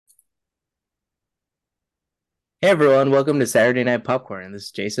Hey everyone, welcome to Saturday Night Popcorn. This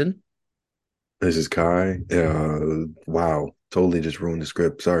is Jason. This is Kai. Wow, totally just ruined the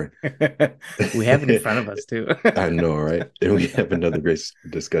script. Sorry. We have it in front of us too. I know, right? And we have another great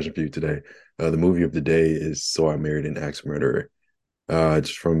discussion for you today. The movie of the day is So I Married an Axe Murderer. It's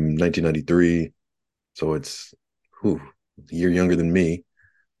from 1993, so it's whew, a year younger than me,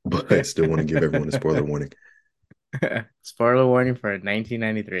 but I still want to give everyone a spoiler warning. Spoiler warning for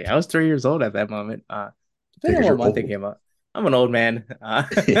 1993. I was 3 years old at that moment. Depending on Because what you're month it old. came out. I'm an old man.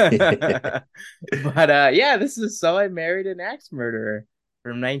 But yeah, this is So I Married an Axe Murderer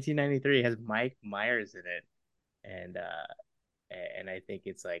from 1993. It has Mike Myers in it. And I think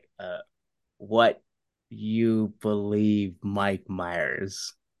it's like what you believe Mike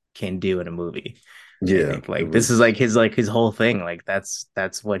Myers can do in a movie. I Yeah, think it like this is was. like his whole thing. Like that's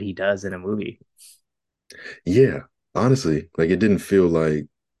what he does in a movie. Yeah, honestly, like it didn't feel like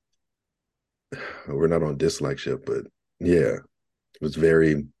we're not on dislike ship, but yeah, it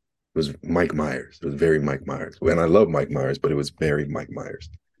was Mike Myers. It was very Mike Myers. And I love Mike Myers, but it was very Mike Myers.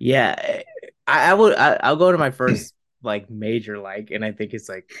 Yeah, I'll go to my first like major like, and I think it's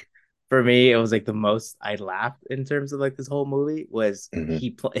like for me it was like the most I laughed in terms of like this whole movie was Hmm.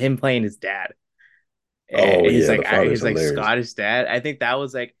 him playing his dad. Oh He's yeah, like the father's he's like hilarious. Scottish dad. I think that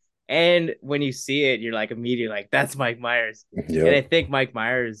was like, and when you see it, you're like immediately like that's Mike Myers. And I Yep. think Mike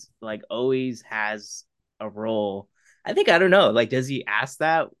Myers like always has a role. I think I don't know, like does he ask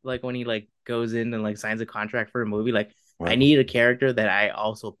that like when he like goes in and like signs a contract for a movie? Like I Wow. need a character that I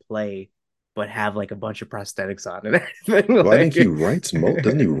also play, but have like a bunch of prosthetics on and everything. Well, I think he Like writes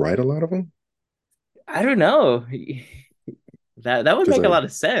doesn't he write a lot of them? I don't know. That would Because make a like, lot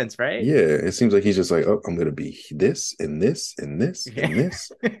of sense, right? yeah, it seems like he's just like, oh, I'm gonna be this and this and this Yeah. and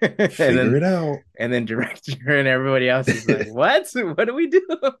this. and Figure then it out. and then director and everybody else is like, "What? What do we do?"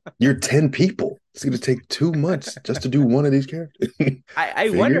 You're 10 people. It's gonna take 2 months just to do one of these characters. I Figure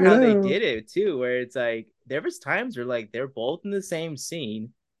wonder it how they out. did it too, where it's like there was times where like they're both in the same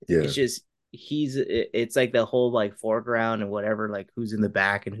scene. Yeah. It's just it's like the whole like foreground and whatever, like who's in the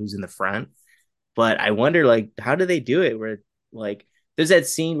back and who's in the front. But I wonder like how do they do it where like there's that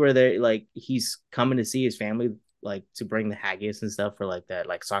scene where they're like he's coming to see his family like to bring the haggis and stuff for like that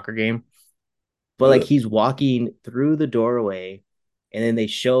like soccer game, but like Ugh. he's walking through the doorway and then they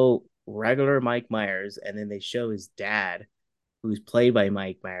show regular Mike Myers and then they show his dad who's played by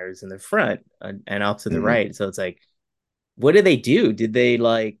Mike Myers in the front and off to the Mhm. right. So it's like, what did they do? Did they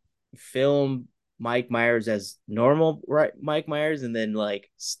like film Mike Myers as normal right Mike Myers and then like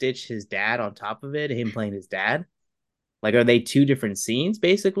stitch his dad on top of it, him playing his dad? Like are they two different scenes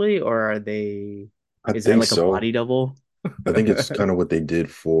basically, or are they I is there think like a so. body double? I think it's kind of what they did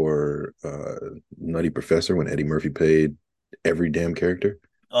for Nutty Professor when Eddie Murphy played every damn character.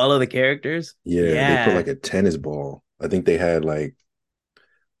 All of the characters? Yeah, they put Yeah. like a tennis ball. I think they had like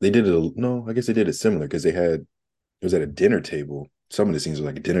they did it. No, I guess they did it similar because they had it was at a dinner table. Some of the scenes were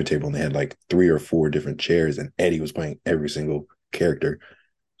like a dinner table, and they had like 3 or 4 different chairs, and Eddie was playing every single character.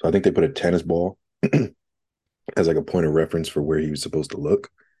 So I think they put a tennis ball as like a point of reference for where he was supposed to look,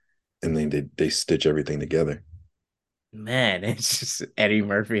 and then they stitch everything together. Man, it's just Eddie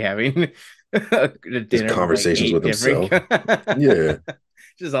Murphy having a Just dinner with like conversations eight with different himself. Yeah.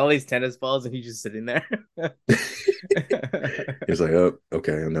 just all these tennis balls and he's just sitting there. It's like, oh,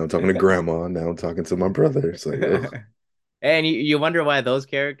 okay. I'm now talking to grandma. Now I'm talking to my brother. It's like, oh, And you wonder why those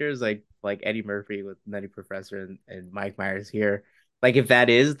characters like Eddie Murphy with Nutty Professor and Mike Myers here, like if that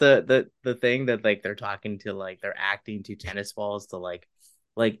is the thing that like they're talking to like they're acting to tennis balls to like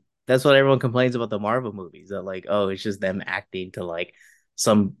that's what everyone complains about the Marvel movies that like oh it's just them acting to like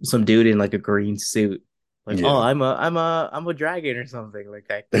some dude in like a green suit like oh yeah. I'm a dragon or something like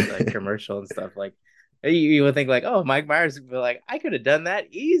that like commercial and stuff like you would think like oh Mike Myers would be like I could have done that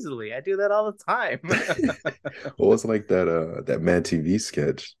easily, I do that all the time. Well, it's like that Mad TV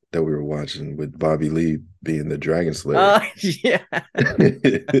sketch that we were watching with Bobby Lee being the Dragon Slayer. Yeah.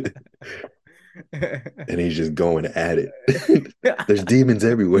 And he's just going at it. There's demons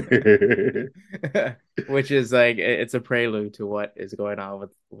everywhere. Which is like it's a prelude to what is going on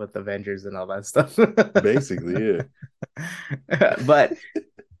with Avengers and all that stuff. Basically, yeah. but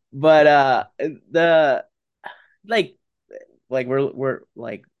but the like we're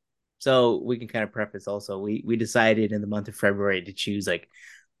like so we can kind of preface also we decided in the month of February to choose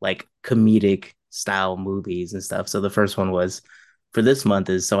like comedic style movies and stuff. So the first one was for this month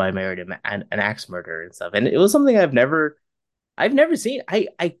is So I Married an Axe Murderer and stuff. And it was something I've never seen.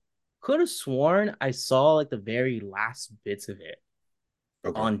 I could have sworn I saw like the very last bits of it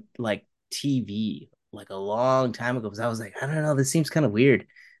Okay. on like TV like a long time ago because I was like, I don't know, this seems kind of weird.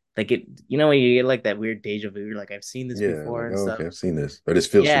 like it, when you get like that weird deja vu, you're like I've seen this Yeah, before like, and oh, stuff. okay, I've seen this, or this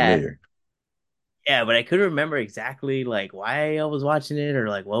feels Yeah, familiar. yeah, but I couldn't remember exactly like why I was watching it or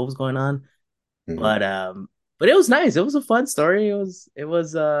like what was going on. Hmm. But it was nice. It was a fun story. It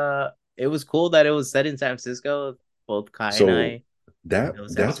was cool that it was set in San Francisco. Both Kai and So I that know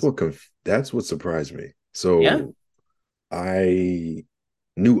San that's Francisco. that's what surprised me. Yeah. So I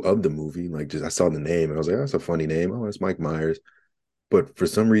knew of the movie, like just I saw the name and I was like, oh, that's a funny name. Oh, that's Mike Myers. But for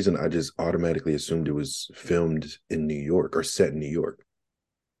some reason, I just automatically assumed it was filmed in New York or set in New York.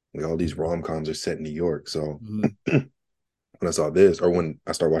 Like all these rom coms are set in New York. So Mhm. when I saw this, or when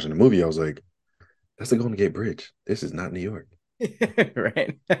I started watching the movie, I was like, that's the Golden Gate Bridge. This is not New York.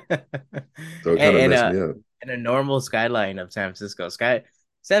 Right. So it kind of and messed me up. and a normal skyline of San Francisco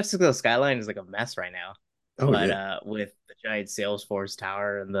skyline is like a mess right now. Oh But yeah. with the giant Salesforce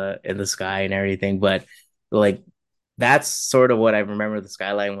tower in the sky and everything. But like that's sort of what I remember the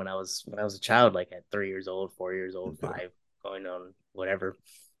skyline when I was a child, like at 3 years old, 4 years old, Yeah. five, going on whatever.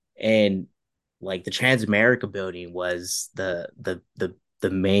 And like the Transamerica building was the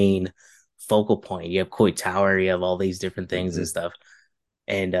main focal point. You have Coit Tower, you have all these different things and Hmm. stuff.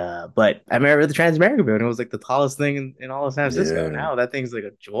 And but I remember the Transamerica building was like the tallest thing in all of San Francisco. Yeah. Now that thing's like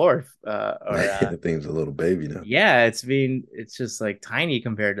a dwarf. Or That thing's a little baby now. yeah, it's just like tiny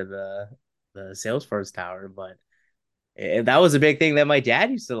compared to the Salesforce Tower. But that was a big thing that my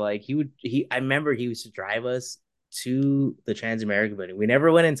dad used to like. I remember he used to drive us to the Transamerica building. We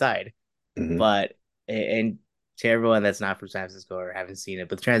never went inside, Hmm. but and to everyone that's not from San Francisco or haven't seen it,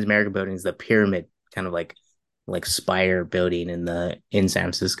 but the Transamerica building is the pyramid kind of like spire building in San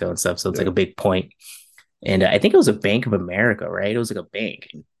Francisco and stuff. So it's like Yeah. a big point. And I think it was a Bank of America, right? It was like a bank.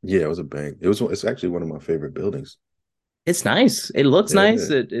 Yeah, it was a bank. It's actually one of my favorite buildings. It's nice. It looks nice.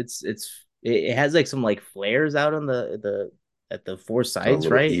 Yeah. It has like some like flares out on the at the four sides,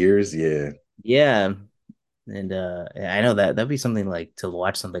 Little right? ears. Yeah. Yeah. And I know that'd be something like to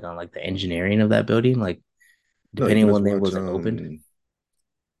watch something on like the engineering of that building, like No, you depending can on just when it watch was like opened.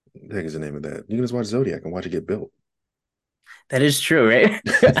 what the heck is the name of that? You can just watch Zodiac and watch it get built. That is true, right?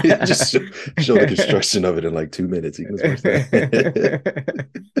 Just show the construction of it in like 2 minutes. You can just watch that.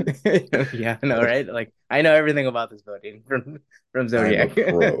 Yeah, I know, right? Like I know everything about this building from I'm a Zodiac.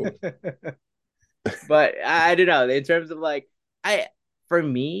 pro. But I don't know. In terms of like I for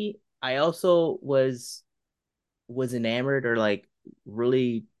me, I also was enamored or like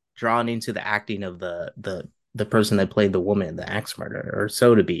really drawn into the acting of the person that played the woman, the axe murderer, or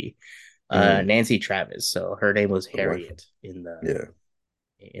so to be, Mm, Nancy Travis. So her name was the wife. Harriet Yeah.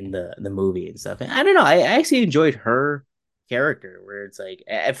 in the movie and stuff. And I don't know. I actually enjoyed her character where it's like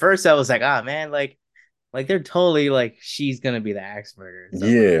at first I was like, oh man, like they're totally like she's gonna be the axe murderer and stuff.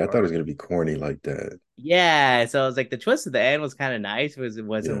 Yeah, I thought it was gonna be corny like that. Yeah, so I was like the twist at the end was kind of nice, was it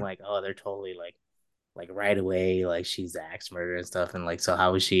wasn't Yeah. like, oh, they're totally like right away, like she's the axe murderer and stuff, and like so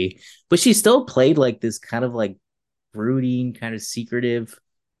how was she? But she still played like this kind of like brooding, kind of secretive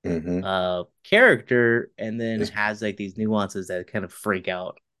Hmm. character, and then It's has like these nuances that kind of freak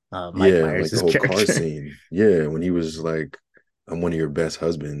out Mike yeah, like the Myers' whole car character. scene. Yeah, when he was like, I'm one of your best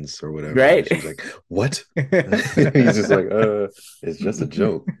husbands or whatever. And Right. she was like, what? He's just like, it's just a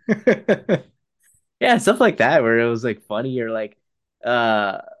joke. Yeah, stuff like that where it was like funny or like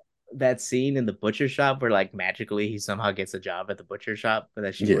uh that scene in the butcher shop where like magically he somehow gets a job at the butcher shop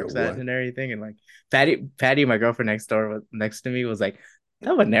that she Yeah, works at what? and everything. And like Patty, my girlfriend next door next to me was like,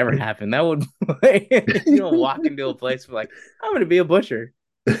 that would never happen. That would like, walk into a place for like, I'm gonna be a butcher.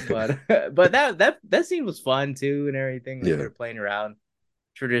 But but that scene was fun too and everything. Like Yeah, they're playing around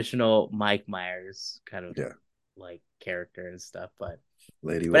traditional Mike Myers kind of yeah. like character and stuff.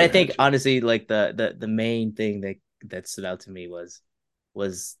 Lady But with I a think hatchet. honestly, like the main thing that stood out to me was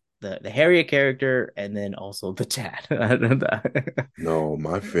the Harriet character and then also the dad. No,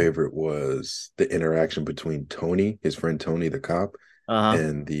 my favorite was the interaction between Tony, his friend Tony, the cop, Uh-huh.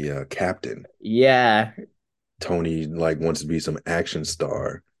 and the captain. Yeah. Tony like wants to be some action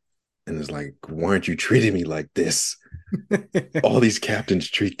star and is like, why aren't you treating me like this? All these captains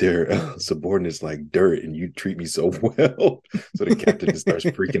treat their subordinates like dirt, and you treat me so well. So the captain just starts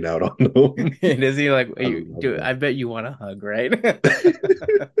freaking out on them. Does he like I you love do that. I bet you want a hug, right?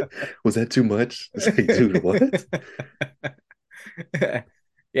 Was that too much? It's like, dude, what?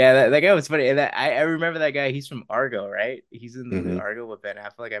 Yeah, that guy was funny. And I remember that guy. He's from Argo, right? He's in the movie Hmm. Argo with Ben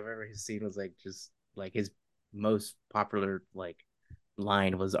Affleck. I remember his scene was like just like his most popular like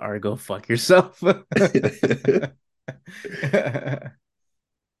line was Argo, fuck yourself.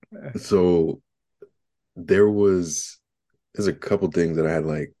 So there was there's a couple things that I had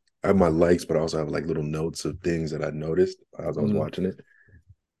like I have my likes, but I also have like little notes of things that I noticed as I was Mm, watching it.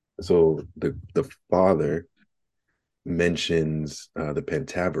 So the father mentions the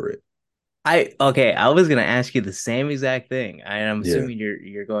Pentaverate. I was gonna ask you the same exact thing. I'm Yeah, assuming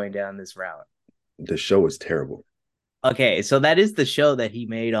you're going down this route. the show is terrible. Okay, so that is the show that he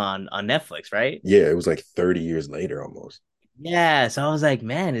made on Netflix, right? Yeah, it was like 30 years later almost. Yeah, so I was like,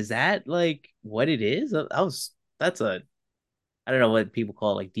 man, is that like what it is? That's a I don't know what people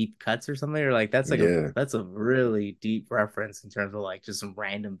call like deep cuts or something, or like Yeah, that's a really deep reference in terms of like just some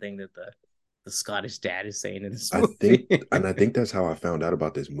random thing that the Scottish dad is saying in this I think, movie. and I think that's how I found out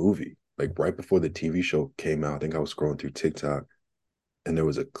about this movie. Like right before the TV show came out, I think I was scrolling through TikTok and there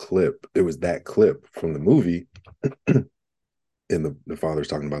was a clip. It was that clip from the movie, and the father's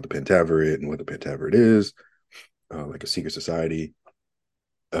talking about the Pentaverate and what the Pentaverate is, like a secret society.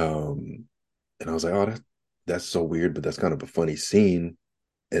 Um, and I was like, oh, that's so weird, but that's kind of a funny scene.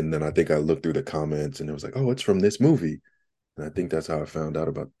 And then I think I looked through the comments and it was like, oh, it's from this movie. And I think that's how I found out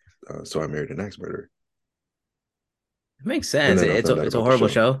about So I Married an Axe Murderer. It makes And sense. then I found out It's a about the horrible show.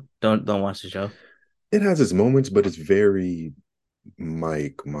 show. Don't watch the show. It has its moments, but it's very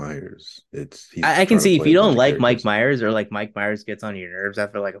Mike Myers. It's he's I can trying to see if play you a don't bunch of like Mike characters. Myers or like Mike Myers gets on your nerves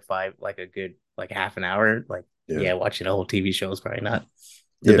after like a good like half an hour, like Yeah. yeah, watching a whole TV show is probably not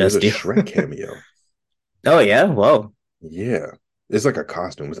the Yeah, there's a best deal. Shrek cameo. Oh yeah, whoa, Yeah. It's like a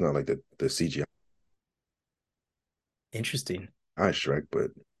costume. It's not like the interesting. CGI Shrek,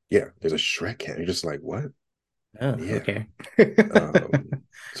 but yeah, there's a Shrek cameo. You're just like, what? Oh, Yeah. okay. Um,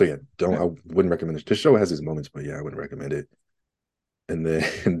 so yeah, don't I wouldn't recommend it. The show has its moments, but yeah, I wouldn't recommend it. And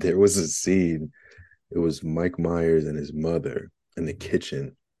then there was a scene, it was Mike Myers and his mother in the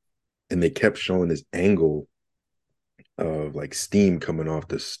kitchen, and they kept showing this angle of like steam coming off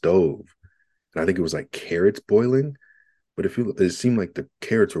the stove. And I think it was like carrots boiling, but it seemed like the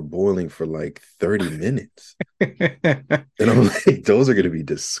carrots were boiling for like 30 minutes. And I'm like, those are gonna be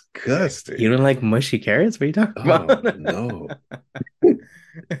You disgusting. don't like mushy carrots? What are you talking Oh about? no.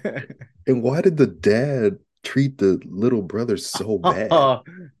 And why did the dad treat the little brother so bad? Oh,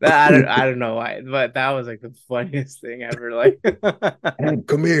 I don't know why, but that was like the funniest thing ever. Like, Dad,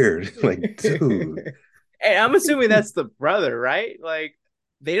 come here. Like, dude. hey, I'm assuming that's the brother, right? Like,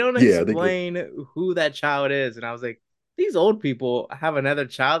 they don't Yeah, I think that explain who that child is, and I was like, these old people have another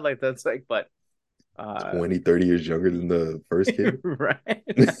child like that's like, but 20, 30 years younger than the first kid. right?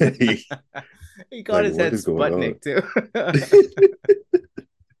 He called Like, his what head is going on? Sputnik too.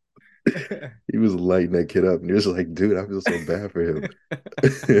 He was lighting that kid up, and he was like, dude, I feel so bad for him.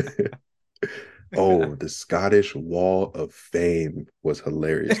 Oh, the Scottish Wall of Fame was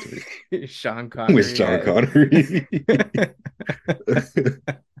hilarious to me Sean with Connery. Sean Yeah. Connery.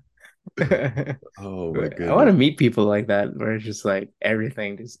 Oh my I want to goodness. meet people like that where it's just like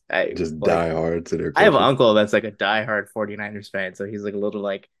everything just I Just like die hard to their I have an culture. uncle that's like a diehard 49ers fan, so he's like a little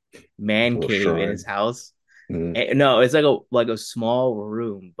like man Little cave in his shrine. house. Mhm. And, no, it's like a small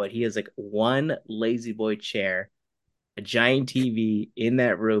room, but he has like one lazy boy chair, a giant TV in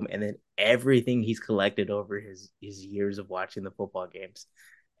that room, and then everything he's collected over his years of watching the football games.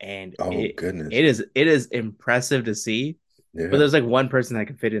 And Oh goodness. it is impressive to see, but Yeah. there's like one person that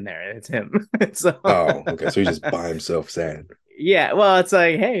can fit in there, and it's him. So Oh, okay. So he's just by himself sad. yeah, well, it's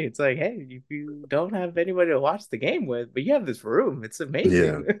like, hey, if you don't have anybody to watch the game with, but you have this room, it's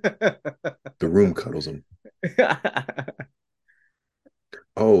Yeah. amazing. The room cuddles him.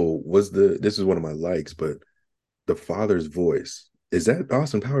 Oh, was the this is one of my likes, but the father's voice. Is that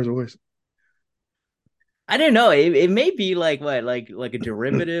Austin Powers' voice? I don't know. It may be like what, like a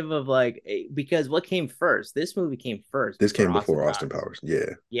derivative of like because what came first? This movie came first This before came Austin before Austin Powers. Powers.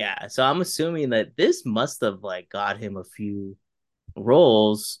 Yeah. Yeah, so I'm assuming that this must have like got him a few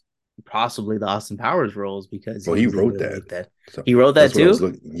roles, possibly the Austin Powers roles, because Well, he he was able wrote to that. make that. So He wrote that that's what I was too.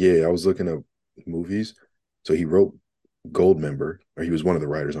 looking. Yeah, I was looking up movies. So he wrote Goldmember, or he was one of the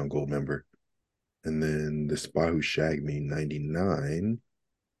writers on Goldmember. And then The Spy Who Shagged Me, 99.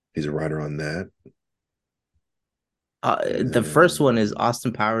 He's a writer on that. And The first one is then,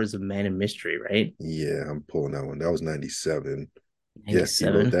 Austin Powers of Man and Mystery, right? yeah, I'm pulling that one. That was 97. Yeah, he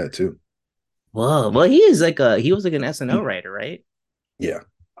wrote 97. that too. Well, he is like he was like an SNL writer, right? Yeah.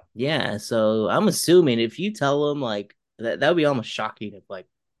 Yeah, so I'm assuming if you tell him like that would be almost shocking if like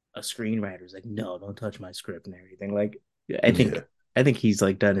a screenwriter's like, no, don't touch my script and everything. Like, I Yeah. think I think he's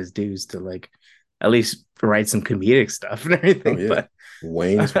like done his dues to like at least write some comedic stuff and Oh, everything. yeah. But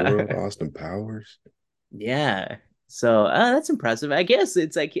Wayne's World, Austin Powers. yeah, so that's impressive. I guess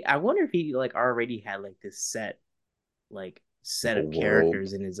it's like I wonder if he like already had like this set A of world.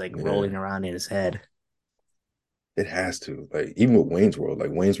 characters in his like Yeah. rolling around in his head. It has to. Like, even with Wayne's World,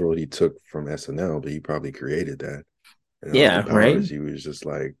 like Wayne's World, he took from SNL, but he probably created that. And Austin Yeah, right. Powers, he was just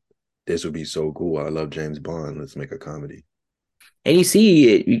like, this would be so cool. I love James Bond. Let's make a comedy. And you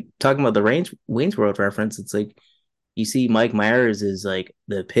see it, you talking about the Wayne's World reference. It's like you see Mike Myers is like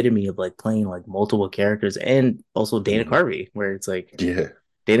the epitome of like playing like multiple characters, and also Dana Mhm. Carvey, where it's like Yeah,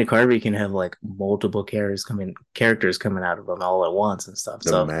 Dana Carvey can have like multiple characters coming out of him all at once and stuff. The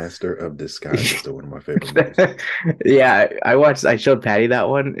So Master of Disguise is still one of my favorite movies. yeah, I showed Patty that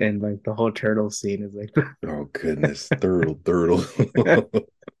one, and like the whole turtle scene is like Oh goodness, Turtle.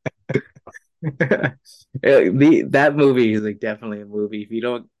 that movie is like definitely a movie. If you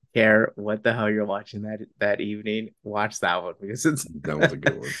don't care what the hell you're watching that evening, watch that one because it's That was a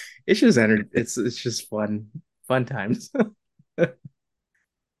good one. it's just it's just fun times.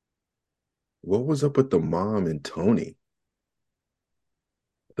 What was up with the mom and Tony?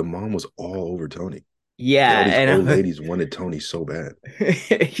 The mom was all over Tony. Like all Yeah, these old and ladies wanted Tony so bad.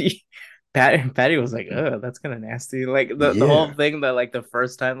 Patty was like, "Oh, that's kind of nasty." Like the whole Yeah. thing that like the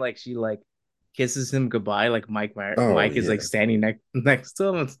first time like she like kisses him goodbye, like Oh Mike is like yeah. standing next to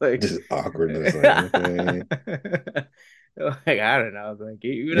him. It's like, Just awkwardness. Like okay. like I don't know. Like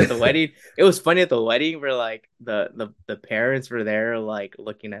even at the wedding, it was funny at the wedding where like the parents were there like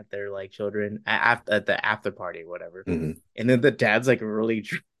looking at their like children after at the after party, whatever. Mhm. And then the dad's like really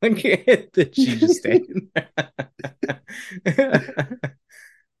drunk, and she just standing there.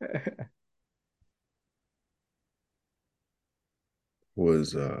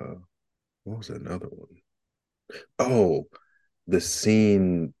 Was what was another one? Oh, the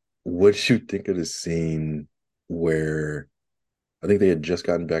scene. What you think of the scene where I think they had just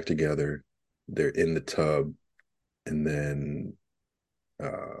gotten back together? They're in the tub, and then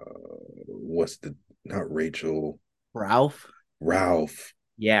what's the not Rachel, Ralph. Ralph.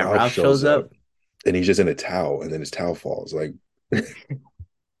 Yeah, Ralph Ralph shows shows up, up. and he's just in a towel, and then his towel falls. Like,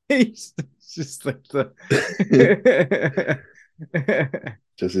 He's just like the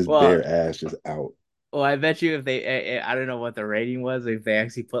just his well, bare ass just out. well, I bet you if I don't know what the rating was, if they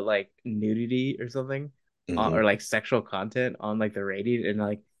actually put like nudity or something, or Hmm. like sexual content on like the rating, and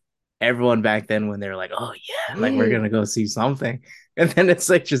like everyone back then when they're like, oh yeah, like we're gonna go see something, and then it's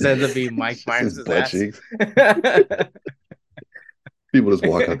like just ends up being Mike Just his Myers' butt ass. cheeks. People just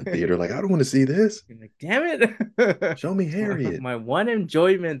walk out the theater like, I don't want to see this. You're like, damn it. Show me Harriet. My one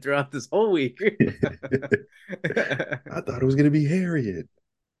enjoyment throughout this whole week. I thought it was gonna be Harriet.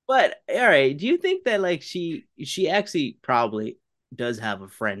 But all right, do you think that like she actually probably does have a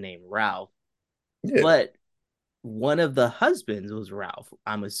friend named Ralph, Yeah. but one of the husbands was Ralph,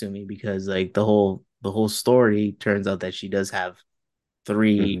 I'm assuming, because like the whole story turns out that she does have Hmm.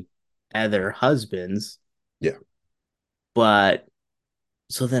 three other husbands, Yeah. but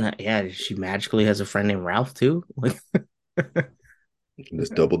so then yeah, she magically has a friend named Ralph too. Like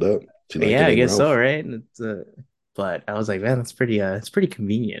Just doubled up. She liked the yeah, I name guess so, Ralph. right? And but I was like, man, it's pretty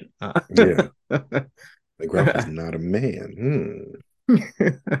convenient. Yeah. Like Ralph is not a man. Hmm.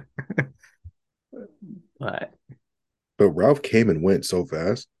 But But Ralph came and went so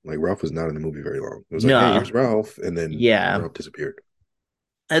fast. Like Ralph was not in the movie very long. It was like, hey, no, here's Ralph, and then yeah, Ralph disappeared.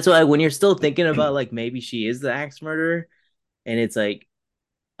 that's why when you're still thinking about like maybe she is the axe murderer, and it's like,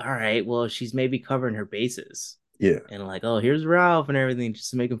 all right, well, she's maybe covering her bases, Yeah. and like, oh, here's Ralph and everything,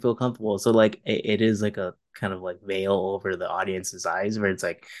 just to make him feel comfortable. So like, it is like a kind of like veil over the audience's eyes, where it's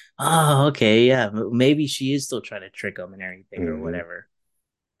like, oh, okay, yeah, maybe she is still trying to trick him and everything or Hmm. whatever.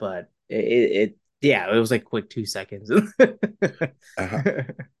 But yeah, it was like quick 2 seconds. Uh,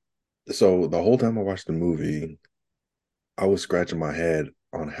 so the whole time I watched the movie, I was scratching my head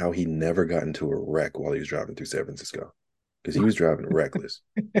on how he never got into a wreck while he was driving through San Francisco because he was driving reckless.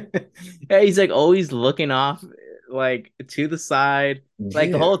 Yeah, he's like always looking off like to the side.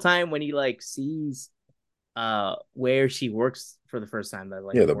 Like the Yeah. whole time when he like sees where she works for the first time, that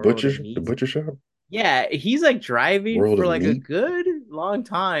like Yeah. world of The meat. butcher shop, Yeah, he's like driving world for of like a meat. good long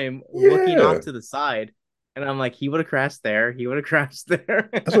time looking off Yeah. to the side. And I'm like, he would have crashed there. He would have crashed there.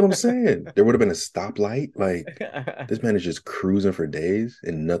 That's what I'm saying. There would have been a stoplight. Like this man is just cruising for days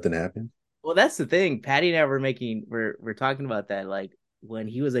and nothing happened. Well, that's the thing. Patty and I were making we're talking about that. Like when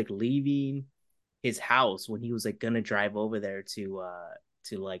he was like leaving his house, when he was like gonna drive over there to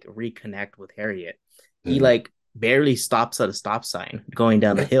like reconnect with Harriet, he Mhm. like barely stops at a stop sign going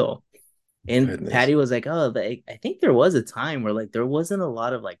down the hill. And Goodness. Patty was like, "Oh, I think there was a time where like there wasn't a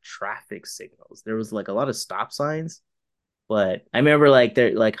lot of like traffic signals. There was like a lot of stop signs, but I remember like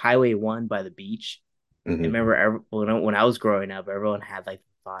there like Highway 1 by the beach. I Hmm. remember when I was growing up, everyone had like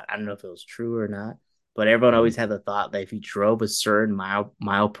the thought. I don't know if it was true or not, but everyone Hmm. always had the thought that if you drove a certain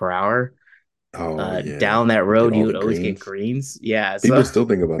mile per hour Oh yeah. down that You get road, all you the would always get greens. greens. Yeah, People so still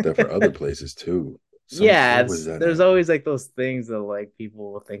think about that for other places too. Where Yeah, was that there's at? always like those things that like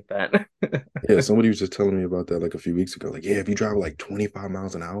people will think that. Yeah, somebody was just telling me about that like a few weeks ago. Like, yeah, if you drive like 25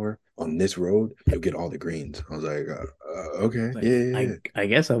 miles an hour on this road, you'll get all the greens. I was like, okay, Like, yeah, yeah, yeah. I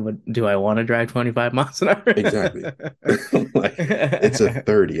guess I would. Do I want to drive 25 miles an Exactly. hour? Like, it's a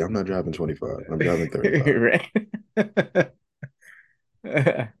 30. I'm not driving 25. I'm driving 35. Right.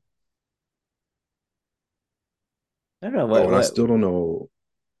 I don't know Oh, what and I what. still don't know.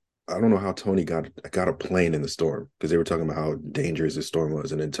 I don't know how Tony got a plane in the storm because they were talking about how dangerous the storm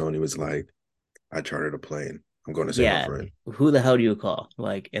was, and then Tony was like, "I chartered a plane. I'm going to save my Yeah, friend." who the hell do you call?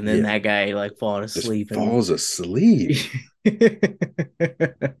 Like, and then Yeah, that guy like falling just asleep and falls asleep.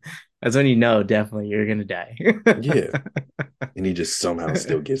 that's when you know definitely you're gonna die. Yeah, and he just somehow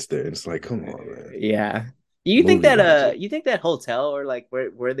still gets there. And it's like, come on, man. Yeah. Movie logic. You think that hotel or like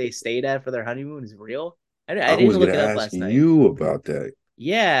where they stayed at for their honeymoon is real? I I didn't was look gonna it up ask last night. you about that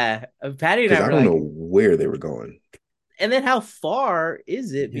Yeah, Patty and because I I were don't know like, where they were going. and then how far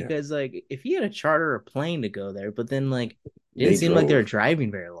is it? Yeah, Because like if he had a charter a plane to go there, but then like it didn't they seem like they were drove.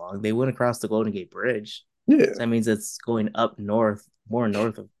 driving very long. They went across the Golden Gate Bridge. Yeah, So that means it's going up north, more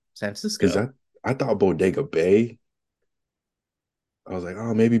north of San because Francisco. I thought Bodega Bay. I was like,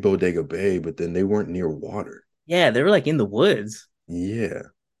 oh, maybe Bodega Bay, but then they weren't near water. Yeah, they were like in the woods. Yeah,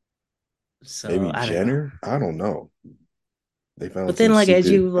 So maybe I don't know. Jenner. I don't know. They But found then some like secret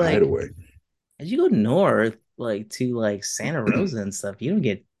hideaway. as you go north, like to like Santa Rosa and stuff, you don't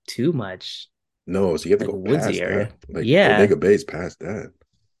get too much No, so you have to like go woodsy past area. that. Like Yeah. Bodega Bay's past that.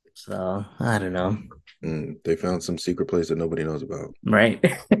 So I don't know. They found some secret place that nobody knows about. Right.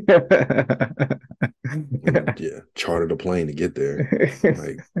 And yeah, chartered a plane to get there.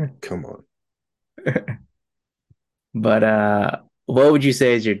 Like, come on. But what would you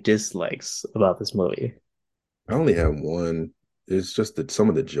say is your dislikes about this movie? I only have one. It's just that some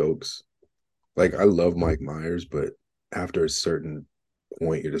of the jokes. Like, I love Mike Myers, but after a certain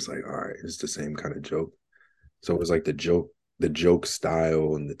point, you're just like, all right, it's the same kind of joke. So it was like the joke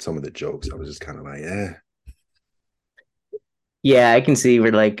style, and some of the jokes. I was just kind of like, eh. Yeah, I can see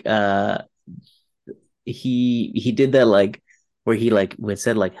where like he did that like where he like would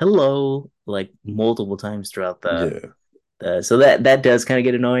said like hello like multiple times throughout Yeah. so that does kind of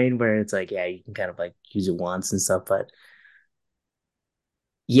get annoying where it's like yeah you can kind of like use it once and stuff but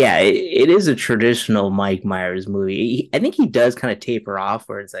yeah it is a traditional Mike Myers movie. I think he does kind of taper off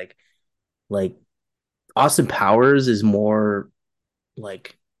where it's like Austin Powers is more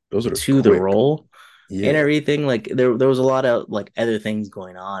like Those are the to the quick. role and Yeah. everything like there was a lot of like other things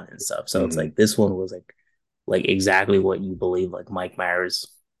going on and stuff so it's Hmm. like this one was like exactly what you believe like Mike Myers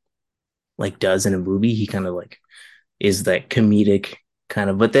like does in a movie. He kind of like is that comedic kind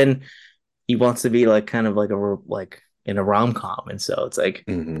of, but then he wants to be like kind of like like in a rom com, and so it's like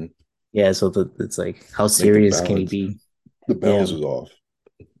Hmm. yeah, so it's like how Like serious can he be? the Yeah, balance was off.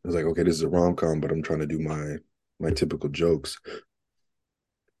 I was like, okay, this is a rom com, but I'm trying to do my typical jokes.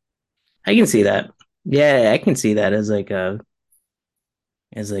 I can see that. Yeah, I can see that as like a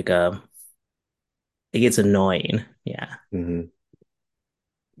it gets annoying. Yeah, Hmm.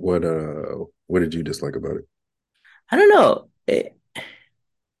 What did you dislike about it? I don't know.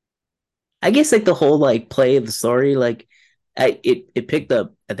 I guess like the whole like play of the story, like it picked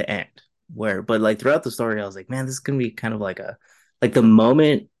up at the end where, but like throughout the story, I was like, man, this is gonna be kind of like a like the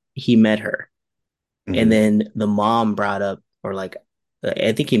moment he met her, and Hmm. then the mom brought up, or like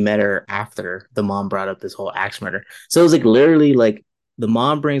I think he met her after the mom brought up this whole axe murder. So it was like literally like the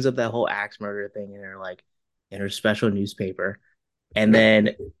mom brings up that whole axe murder thing in her special newspaper, and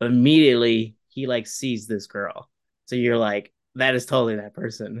then immediately he like sees this girl. So you're like, that is totally that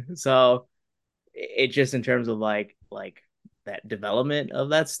person. So it just in terms of like that development of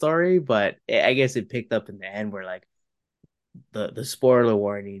that story, but I guess it picked up in the end where like the spoiler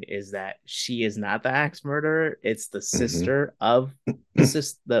warning is that she is not the axe murderer. It's the Hmm. sister of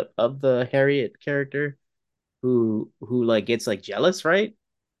the Harriet character who like gets like jealous, right?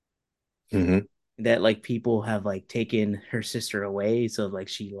 Hmm. That like people have like taken her sister away, so like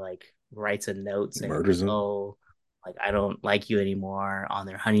she like writes a note saying like, Murders him. "Oh, like I don't like you anymore" on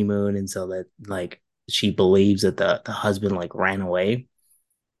their honeymoon, and so that like she believes that the husband like ran away,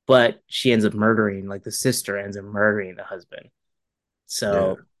 but she ends up murdering like the sister ends up murdering the husband.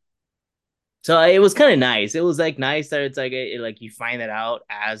 Yeah. So it was kind of nice. It was like nice that it's like like you find that out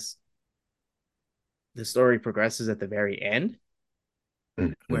as the story progresses at the very end,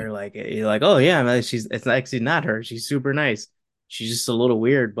 Hmm. where like you're like, oh yeah, man, she's it's actually not her. She's super nice. She's just a little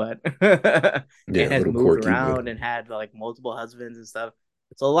weird, but Yeah, and a has little moved quirky, but around and had like multiple husbands and stuff.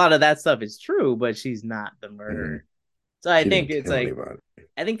 So a lot of that stuff is true, but she's not the hmm murderer. So I She think didn't it's tell me like about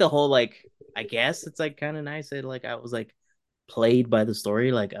I think the whole like I guess it's like kind of nice that like I was like played by the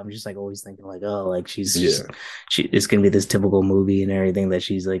story. Like I'm just like always thinking like, oh, like it. she's Yeah, she it's gonna be this typical movie and everything that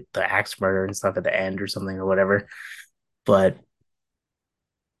she's like the axe murderer and stuff at the end or something or whatever. But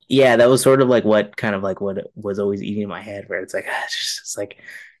yeah, that was sort of like what kind of like what was always eating in my head where it's like it's just it's like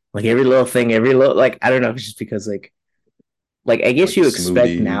every little thing, every little like I don't know, it's just because like I guess like the you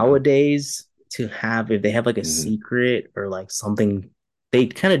expect smoothie. nowadays to have if they have like a Hmm. secret or like something, they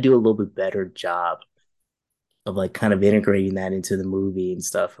kind of do a little bit better job of like kind of integrating that into the movie and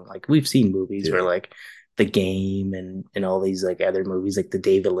stuff. And like we've seen movies where Yeah, like The Game and all these like other movies like the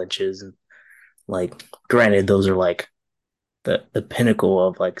David Lynch's and like granted those are like the pinnacle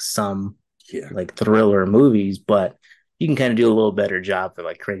of like some yeah, like thriller movies, but you can kind of do a little better job for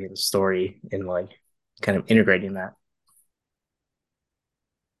like creating the story and like kind of integrating that.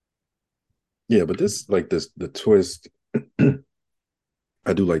 yeah. But this, like this, the twist.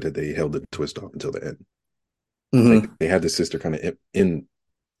 I do like that they held the twist off until the end. Like Mm-hmm. they had the sister kind of in.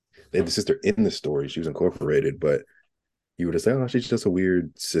 They had the sister in the story. She was incorporated, but you would have said, "Oh, she's just a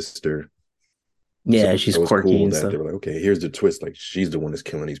weird sister." So Yeah, it she's was quirky cool and that stuff. they were like, "Okay, here's the twist. Like she's the one that's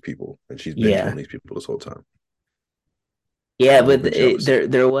killing these people, and she's been killing Yeah, these people this whole time." yeah, A little but bit jealousy.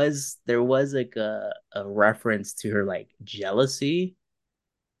 there was like a reference to her like jealousy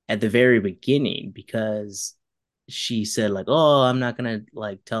at the very beginning because she said like, "Oh, I'm not gonna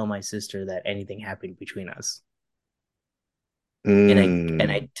like tell my sister that anything happened between us," and I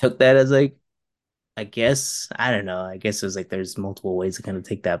Mm, took that as like, I guess I don't know. I guess it was like there's multiple ways to kind of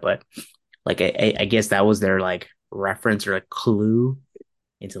take that, but like I guess that was their like reference or a clue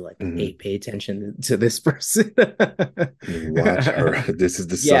into like, hey, mhm. pay attention to this person. Watch her. This is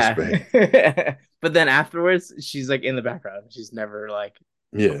the Yeah. suspect. But then afterwards, she's like in the background. She's never like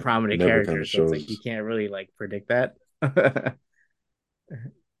a Yeah, prominent never kind character. of So it's like you shows. can't really like predict that.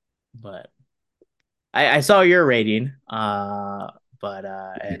 But I saw your rating. But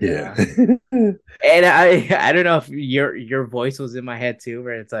Yeah. and I don't know if your voice was in my head too,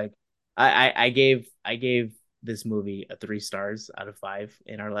 where it's like I gave this movie a 3 stars out of 5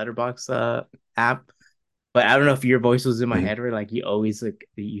 in our letterbox app. But I don't know if your voice was in my Mhm. head where like you always like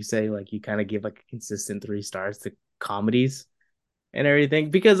you say like you kind of give like a consistent 3 stars to comedies and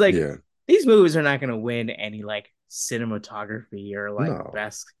everything because like Yeah. these movies are not gonna win any like cinematography or like No.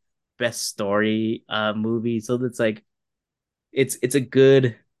 best story movie. So it's like it's a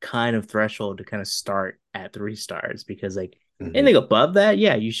good kind of threshold to kind of start at 3 stars because like Hmm. anything above that,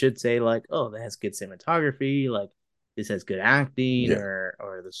 yeah, you should say like, oh, that has good cinematography, like this has good acting Yeah.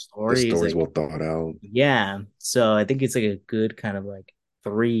 or the The story is story's like well thought out. yeah. So I think it's like a good kind of like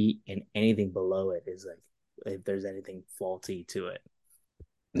 3 and anything below it is like if there's anything faulty to it.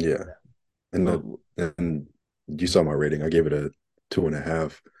 Yeah. But And uh, that, and you saw my rating. I gave it a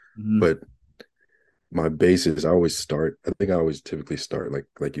 2.5. mm, But my basis, I always start. I think I always typically start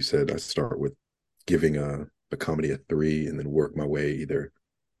like you said. I start with giving a comedy a 3, and then work my way either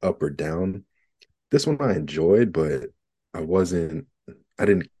up or down. This one I enjoyed, but I wasn't. I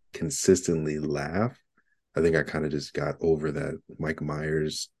didn't consistently laugh. I think I kind of just got over that Mike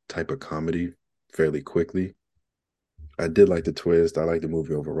Myers type of comedy fairly quickly. I did like the twist. I like the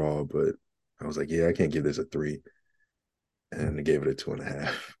movie overall, but I was like, yeah, I can't give this a 3, and I gave it a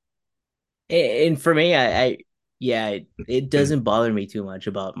 2.5. and for me, I yeah, it doesn't bother me too much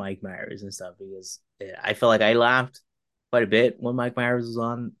about Mike Myers and stuff because I feel like I laughed quite a bit when Mike Myers was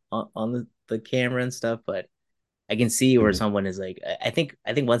on the camera and stuff, but I can see where Mhm. someone is like I think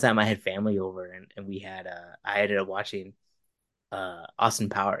one time I had family over and we had I ended up watching Austin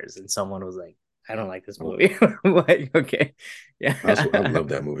Powers and someone was like, I don't like this Oh, movie. I'm like, okay. I Yeah. love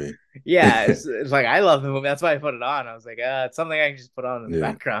that movie. Yeah, it's like I love the movie. That's why I put it on. I was like, it's something I can just put on in the Yeah,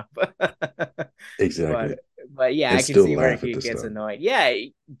 background. exactly. but but yeah, And I can still see where laugh at it the gets stuff. annoying. Yeah,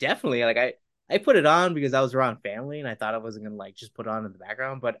 definitely. Like I put it on because I was around family and I thought I wasn't gonna like just put it on in the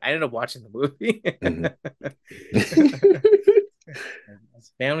background, but I ended up watching the movie. Mhm.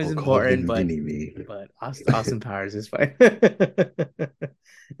 Family's Or call important, him but Mini Me. Austin Powers is fine.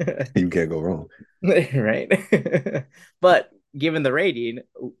 You can't go wrong. Right. But given the rating,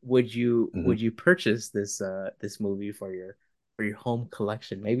 Mhm. would you purchase this movie for your home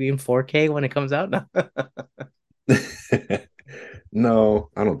collection? Maybe in 4K when it comes out? No. No,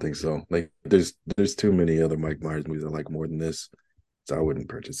 I don't think so. Like there's too many other Mike Myers movies I like more than this, so I wouldn't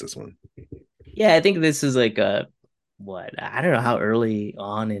purchase this one. Yeah, I think this is like a what? I don't know how early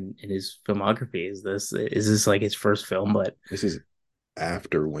on in his filmography is this? Is this like his first film? But This is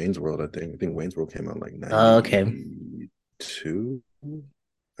after Wayne's World, I think. I think Wayne's World came out like okay. 92.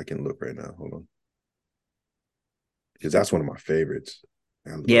 I can look right now. Hold on. because that's one of my favorites.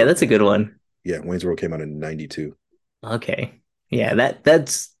 I Yeah, love that's a Wayne's good World. one. Yeah, Wayne's World came out in '92. Okay. Yeah,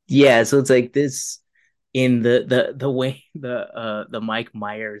 that's yeah, so it's like this in the way the Mike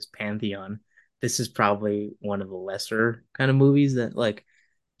Myers pantheon. This is probably one of the lesser kind of movies that like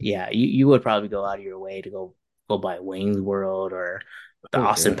yeah, you would probably go out of your way to go by Wayne's World or the Oh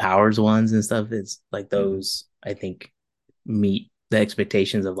Austin yeah. Powers ones and stuff. It's like Mhm. those I think meet the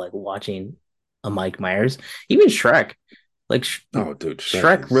expectations of like watching a Mike Myers. Even Shrek. Like Oh, dude, Shrek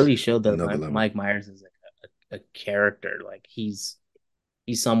Shrek is really showed that another level. Mike Myers is like a character. Like he's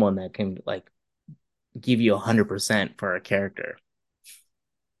someone that can like give you 100% for a character.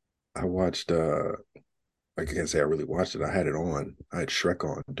 I watched I can't say I really watched it. I had it on. I had Shrek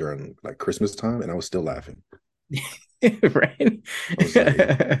on during like Christmas time and I was still laughing. Right. I was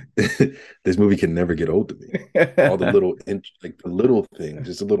like, this movie can never get old to me. All the little like the little things,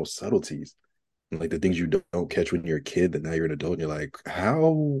 just the little subtleties. Like the things you don't catch when you're a kid that now you're an adult and you're like,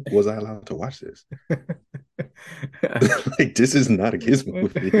 how was I allowed to watch this? Like this is not a kids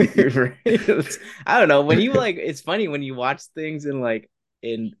movie. Right? I don't know. When you like it's funny when you watch things in like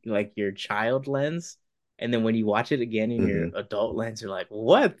your child lens, and then when you watch it again in your Hmm. adult lens, you're like,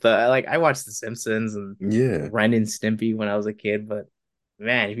 what the like I watched The Simpsons and Yeah. Ren and Stimpy when I was a kid, but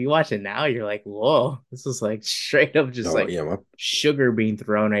man, if you watch it now, you're like, whoa, this is like straight up just Oh like yeah, sugar being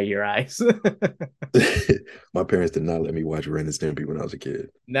thrown at your eyes. my parents did not let me watch Ren and Stimpy when I was a kid.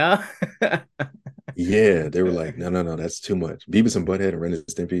 No. Yeah, they were like, no, no, no, that's too much. Beavis and Butthead and Ren and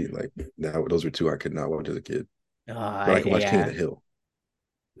Stimpy, like now those were two I could not watch as a kid. But I could watch King of the Yeah. Hill.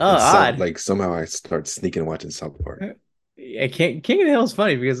 Oh, And some odd. like somehow I start sneaking and watching South Park. Yeah, King of the Hill is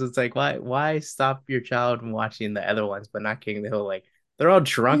funny because it's like why stop your child from watching the other ones but not King of the Hill? Like they're all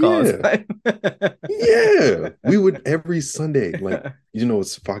drunk all Yeah. the Yeah. We would every Sunday, like, time.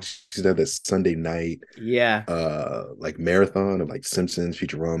 it's Fox used to have that Sunday night Yeah. like marathon of like Simpsons,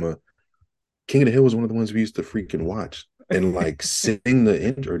 Futurama. King of the Hill was one of the ones we used to freaking watch and like sing the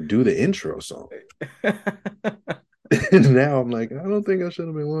intro or do the intro song. And now I'm like, I don't think I should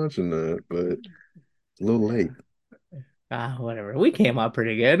have been watching that, but a little late. Whatever. We came out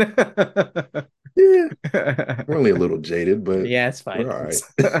pretty good. Yeah, we're only a little jaded, but Yeah, it's we're fine. all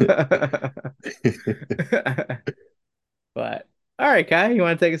right. But all right, Kai, you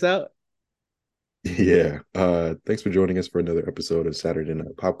want to take us out? Yeah. Thanks for joining us for another episode of Saturday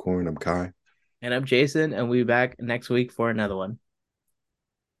Night Popcorn. I'm Kai. And I'm Jason, and we'll be back next week for another one.